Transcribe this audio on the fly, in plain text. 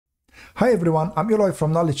Hi everyone, I'm Eloy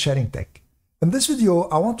from Knowledge Sharing Tech. In this video,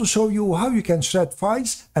 I want to show you how you can shred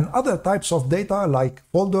files and other types of data like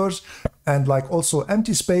folders and also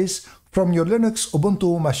empty space from your Linux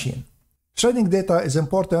Ubuntu machine. Shredding data is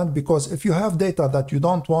important because if you have data that you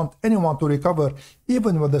don't want anyone to recover,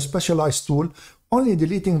 even with a specialized tool, only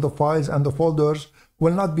deleting the files and the folders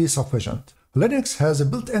will not be sufficient. Linux has a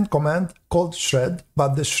built-in command called shred,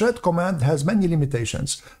 but the shred command has many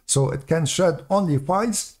limitations, so it can shred only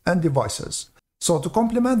files and devices. So to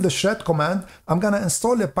complement the shred command, I'm going to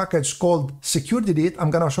install a package called secure delete.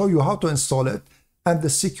 I'm going to show you how to install it. And the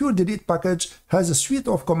secure delete package has a suite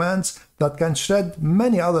of commands that can shred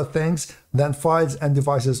many other things than files and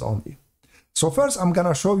devices only. So first, I'm going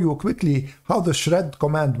to show you quickly how the shred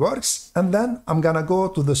command works, and then I'm going to go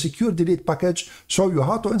to the secure delete package, show you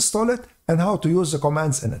how to install it and how to use the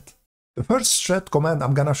commands in it. The first shred command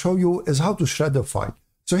I'm going to show you is how to shred a file.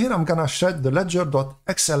 So here I'm going to shred the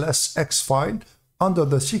ledger.xlsx file under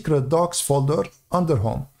the secret docs folder under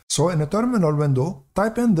home. So in a terminal window,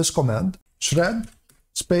 type in this command, shred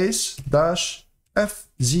space dash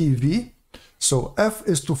fzv. So F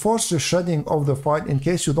is to force the shredding of the file in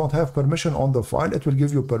case you don't have permission on the file. It will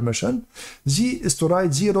give you permission. Z is to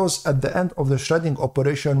write zeros at the end of the shredding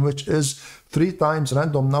operation, which is 3 times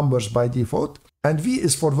random numbers by default. And V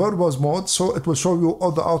is for verbose mode, so it will show you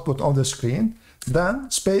all the output on the screen.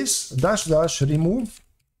 Then space dash dash remove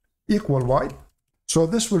equal wipe. So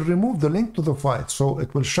this will remove the link to the file. So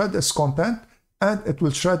it will shred its content and it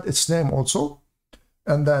will shred its name also.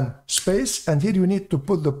 And then space, and here you need to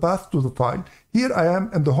put the path to the file. Here I am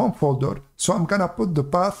in the home folder, so I'm gonna put the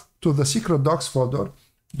path to the secret docs folder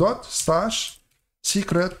 //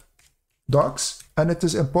 secret docs, and it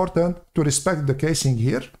is important to respect the casing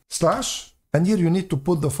here / and here you need to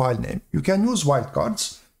put the file name. You can use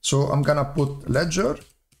wildcards, so I'm gonna put ledger.star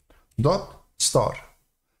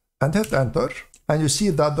and hit enter, and you see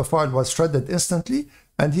that the file was shredded instantly,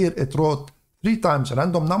 and here it wrote 3 times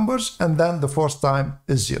random numbers, and then the 4th time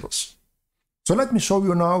is zeros. So let me show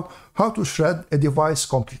you now how to shred a device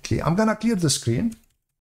completely. I'm gonna clear the screen.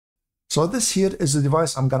 So this here is the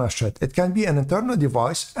device I'm gonna shred. It can be an internal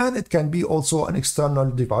device and it can be also an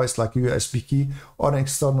external device like a USB key or an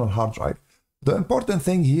external hard drive. The important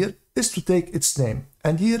thing here is to take its name,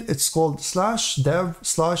 and here it's called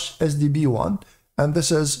 /dev/sdb1, and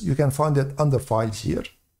this is, you can find it under files here.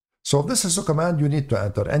 So this is a command you need to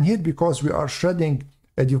enter, and here because we are shredding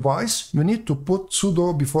a device, you need to put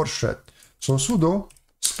sudo before shred. So sudo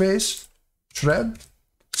space shred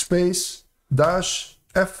space dash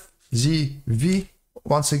fzv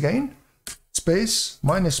once again space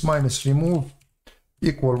minus remove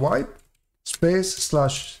equal wipe space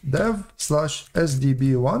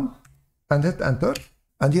 /dev/sdb1 and hit enter,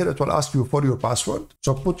 and here it will ask you for your password.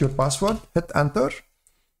 So put your password, hit enter.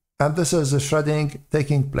 And this is the shredding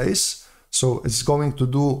taking place. So it's going to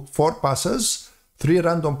do 4 passes, 3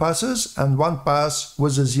 random passes, and 1 pass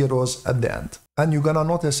with the zeros at the end. And you're gonna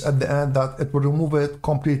notice at the end that it will remove it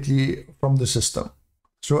completely from the system.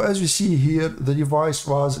 So as you see here, the device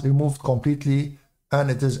was removed completely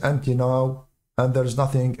and it is empty now and there's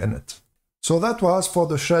nothing in it. So that was for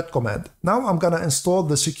the shred command. Now I'm gonna install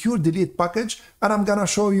the secure delete package, and I'm gonna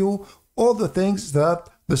show you all the things that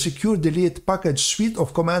the secure delete package suite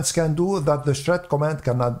of commands can do that the shred command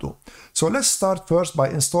cannot do. So let's start first by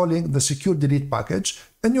installing the secure delete package.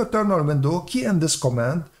 In your terminal window, key in this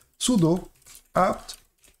command sudo apt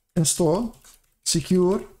install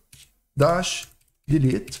secure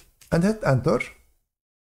 -delete and hit enter.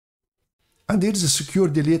 And here's the secure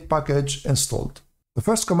delete package installed. The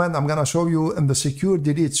first command I'm going to show you in the secure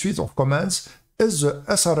delete suite of commands is the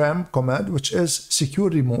srm command, which is secure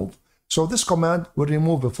remove. So this command will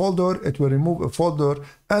remove a folder, it will remove a folder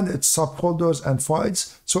and its subfolders and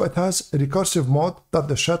files. So it has a recursive mode that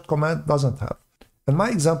the shred command doesn't have. In my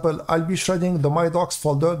example, I'll be shredding the mydocs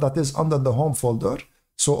folder that is under the home folder.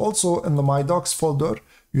 So also in the mydocs folder,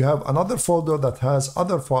 you have another folder that has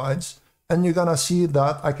other files, and you're gonna see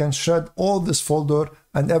that I can shred all this folder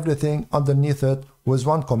and everything underneath it with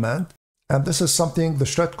one command. And this is something the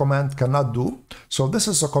shred command cannot do. So this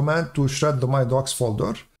is a command to shred the mydocs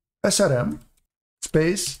folder. srm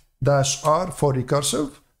space -r for recursive,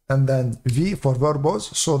 and then v for verbose,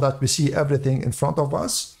 so that we see everything in front of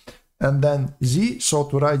us, and then z, so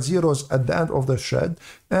to write zeros at the end of the shred.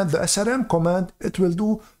 And the srm command, it will do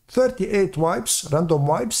 38 wipes, random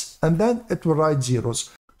wipes, and then it will write zeros.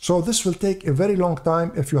 So this will take a very long time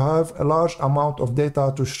if you have a large amount of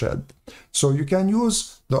data to shred. So you can use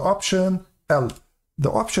the option L.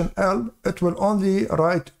 The option L, it will only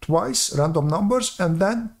write twice random numbers, and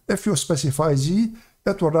then if you specify Z,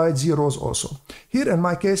 it will write zeros also. Here in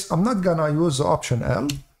my case, I'm not gonna use the option L,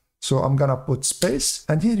 so I'm gonna put space,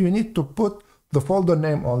 and here you need to put the folder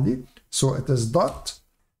name only. So it is ./mydocs,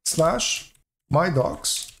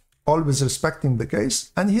 always respecting the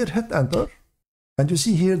case, and here hit enter. And you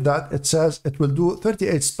see here that it says it will do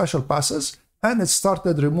 38 special passes, and it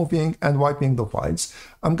started removing and wiping the files.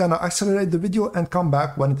 I'm gonna accelerate the video and come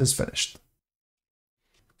back when it is finished.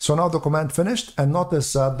 So now the command finished, and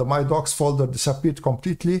notice that the My Docs folder disappeared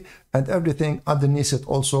completely and everything underneath it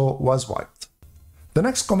also was wiped. The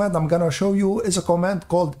next command I'm gonna show you is a command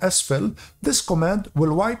called sfill. This command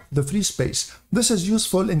will wipe the free space. This is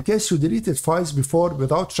useful in case you deleted files before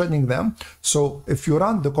without shredding them. So if you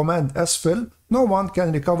run the command sfill, no one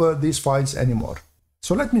can recover these files anymore.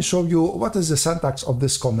 So let me show you what is the syntax of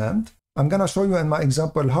this command. I'm gonna show you in my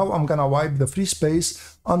example how I'm gonna wipe the free space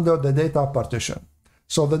under the data partition.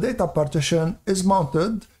 So the data partition is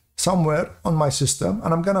mounted somewhere on my system,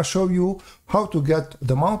 and I'm gonna show you how to get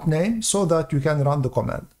the mount name so that you can run the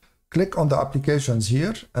command. Click on the applications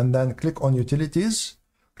here, and then click on utilities,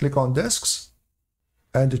 click on disks,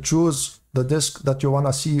 and choose the disk that you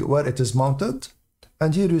wanna see where it is mounted.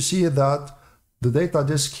 And here you see that the data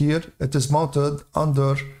disk here, it is mounted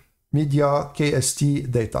under media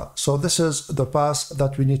KST data. So this is the path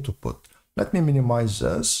that we need to put. Let me minimize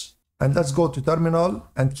this, and let's go to terminal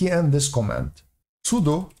and key in this command.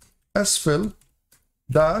 Sudo sfill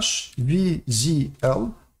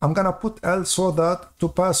 -vzl. I'm gonna put L so that to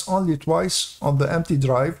pass only twice on the empty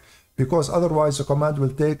drive, because otherwise the command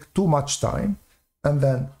will take too much time. And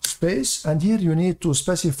then space, and here you need to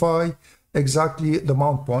specify exactly the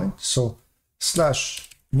mount point. So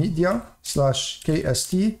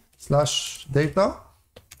 /media/kst/data,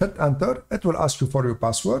 hit enter. It will ask you for your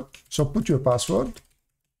password, so put your password.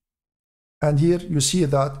 And here you see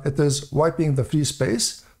that it is wiping the free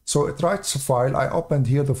space. So it writes a file. I opened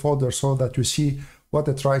here the folder so that you see what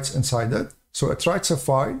it writes inside it. So it writes a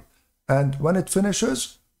file, and when it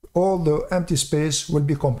finishes, all the empty space will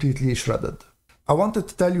be completely shredded. I wanted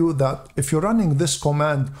to tell you that if you're running this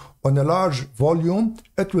command on a large volume,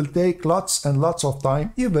 it will take lots and lots of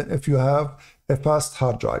time, even if you have a fast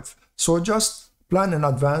hard drive. So just plan in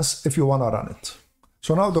advance if you want to run it.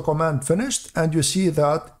 So now the command finished, and you see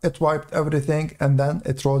that it wiped everything, and then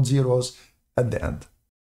it wrote zeros at the end.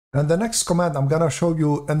 And the next command I'm gonna show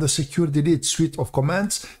you in the secure delete suite of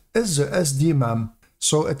commands is the sdmem.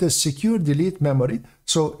 So it is secure delete memory.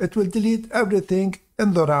 So it will delete everything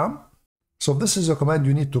in the RAM. So this is a command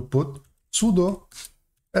you need to put sudo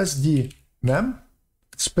sdmem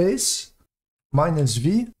space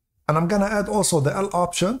 -v, and I'm gonna add also the L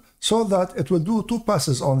option so that it will do 2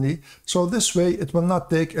 passes only. So this way it will not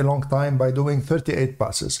take a long time by doing 38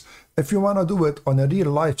 passes. If you wanna do it on a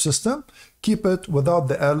real life system, keep it without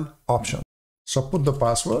the L option. So put the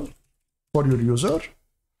password for your user,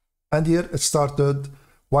 and here it started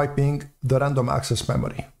wiping the random access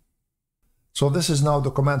memory. So this is now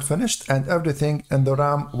the command finished, and everything in the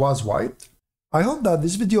RAM was wiped. I hope that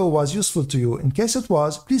this video was useful to you. In case it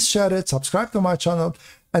was, please share it, subscribe to my channel,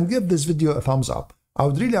 and give this video a thumbs up. I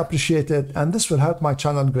would really appreciate it, and this will help my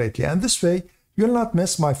channel greatly. And this way, you'll not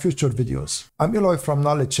miss my future videos. I'm Eloy from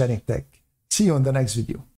Knowledge Sharing Tech. See you in the next video.